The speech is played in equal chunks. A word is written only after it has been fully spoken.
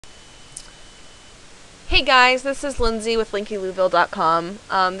Hey guys, this is Lindsay with LinkyLouville.com.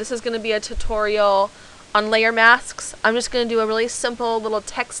 This is going to be a tutorial on layer masks. I'm just going to do a really simple little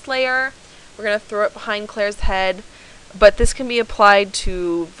text layer. We're going to throw it behind Claire's head, but this can be applied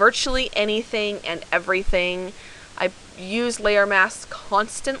to virtually anything and everything. I use layer masks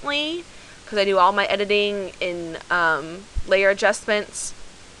constantly because I do all my editing in layer adjustments,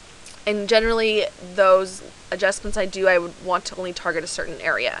 and generally those adjustments I do, I would want to only target a certain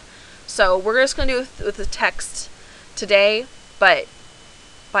area. So we're just going to do with the text today, but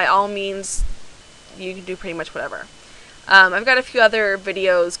by all means, you can do pretty much whatever. I've got a few other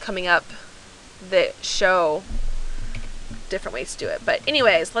videos coming up that show different ways to do it. But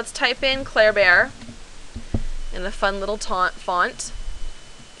anyways, let's type in Claire Bear in a fun little font.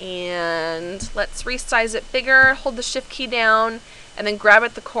 And let's resize it bigger, hold the shift key down, and then grab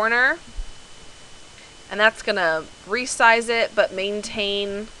at the corner. And that's going to resize it, but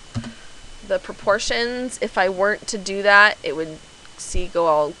maintain the proportions. If I weren't to do that, it would go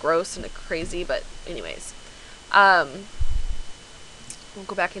all gross and crazy, but anyways. We'll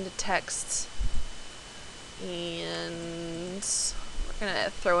go back into text, and we're going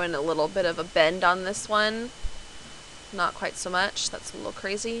to throw in a little bit of a bend on this one. Not quite so much. That's a little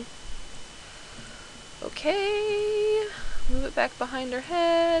crazy. Okay. Move it back behind her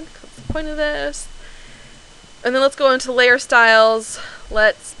head. That's the point of this. And then let's go into layer styles.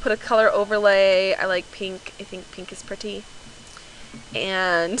 Let's put a color overlay. I like pink. I think pink is pretty.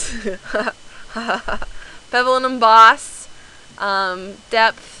 And bevel and emboss.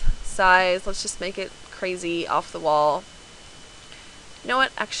 Depth, size. Let's just make it crazy, off the wall. You know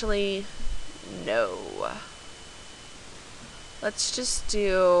what? Actually, no. Let's just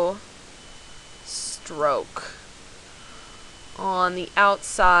do stroke on the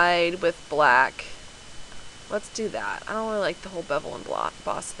outside with black. Let's do that. I don't really like the whole bevel and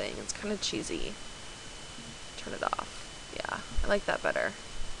emboss thing. It's kind of cheesy. Turn it off. Yeah, I like that better.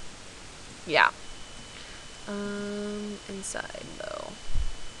 Yeah. Inside though.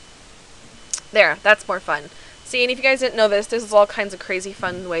 There, that's more fun. See, and if you guys didn't know this, there's all kinds of crazy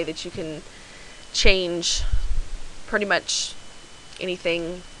fun way that you can change pretty much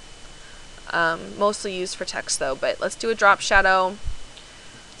anything. Mostly used for text though, but let's do a drop shadow.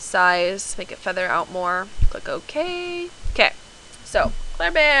 Size, make it feather out more. Click OK. Okay, so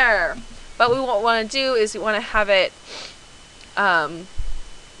Claire Bear. But what we want to do is we want to have it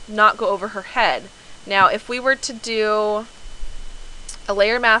not go over her head. Now, if we were to do a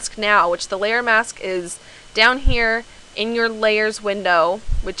layer mask now, which the layer mask is down here in your layers window,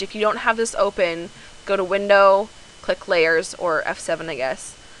 which if you don't have this open, go to window, click layers, or F7 I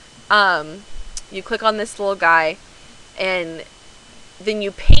guess. You click on this little guy, and then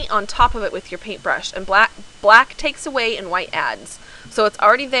you paint on top of it with your paintbrush, and black takes away and white adds. So it's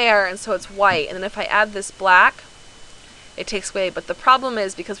already there, and so it's white, and then if I add this black, it takes away. But the problem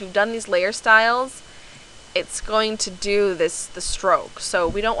is, because we've done these layer styles, it's going to do the stroke. So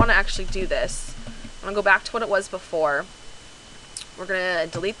we don't want to actually do this. I'm going to go back to what it was before. We're going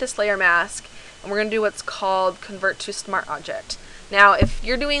to delete this layer mask, and we're going to do what's called convert to smart object. Now, if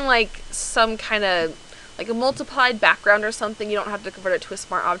you're doing like some kind of like a multiplied background or something, you don't have to convert it to a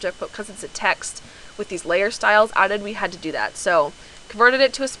smart object, but because it's a text with these layer styles added, we had to do that. So converted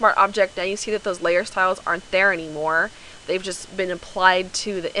it to a smart object. Now you see that those layer styles aren't there anymore. They've just been applied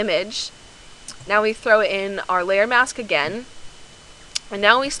to the image. Now we throw in our layer mask again, and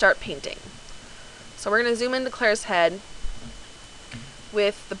now we start painting. So we're going to zoom into Claire's head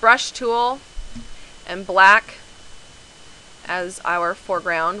with the brush tool and black as our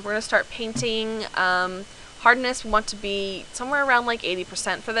foreground. We're going to start painting. Hardness, we want to be somewhere around like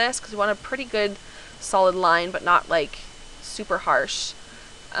 80% for this, because we want a pretty good solid line, but not like super harsh.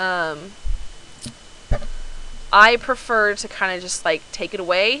 I prefer to kind of just like take it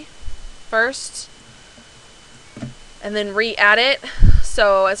away first and then re-add it.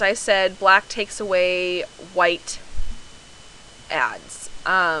 So as I said, black takes away, white adds.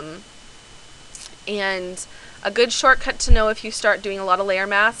 And a good shortcut to know if you start doing a lot of layer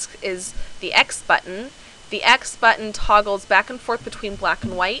masks is the X button. The X button toggles back and forth between black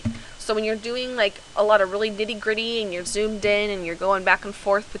and white. So when you're doing like a lot of really nitty gritty and you're zoomed in and you're going back and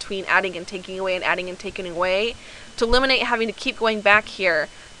forth between adding and taking away and adding and taking away, to eliminate having to keep going back here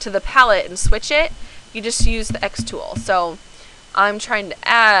to the palette and switch it, you just use the X tool. So I'm trying to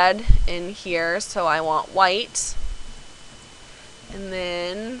add in here, so I want white. And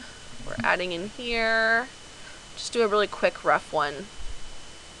then we're adding in here. Just do a really quick, rough one.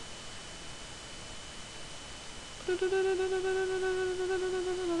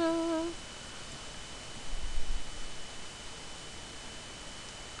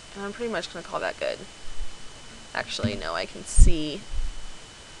 And I'm pretty much going to call that good. Actually, no, I can see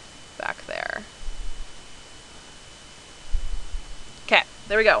back there. Okay,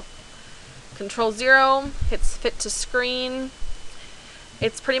 there we go. Control 0 hits fit to screen.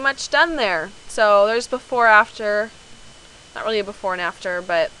 It's pretty much done there. So there's before, after. Not really a before and after,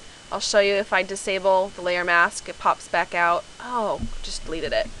 but I'll show you if I disable the layer mask, it pops back out. Oh, just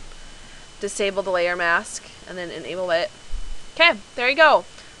deleted it. Disable the layer mask and then enable it. Okay, there you go.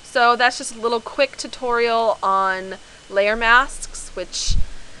 So that's just a little quick tutorial on layer masks, which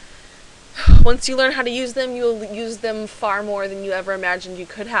once you learn how to use them, you'll use them far more than you ever imagined you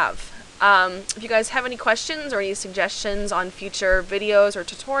could have. If you guys have any questions or any suggestions on future videos or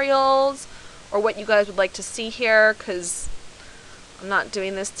tutorials, or what you guys would like to see here, because I'm not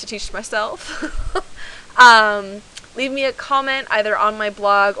doing this to teach myself, leave me a comment either on my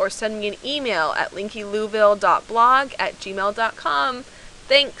blog or send me an email at linkylouisville.blog@gmail.com.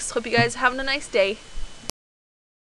 Thanks. Hope you guys are having a nice day.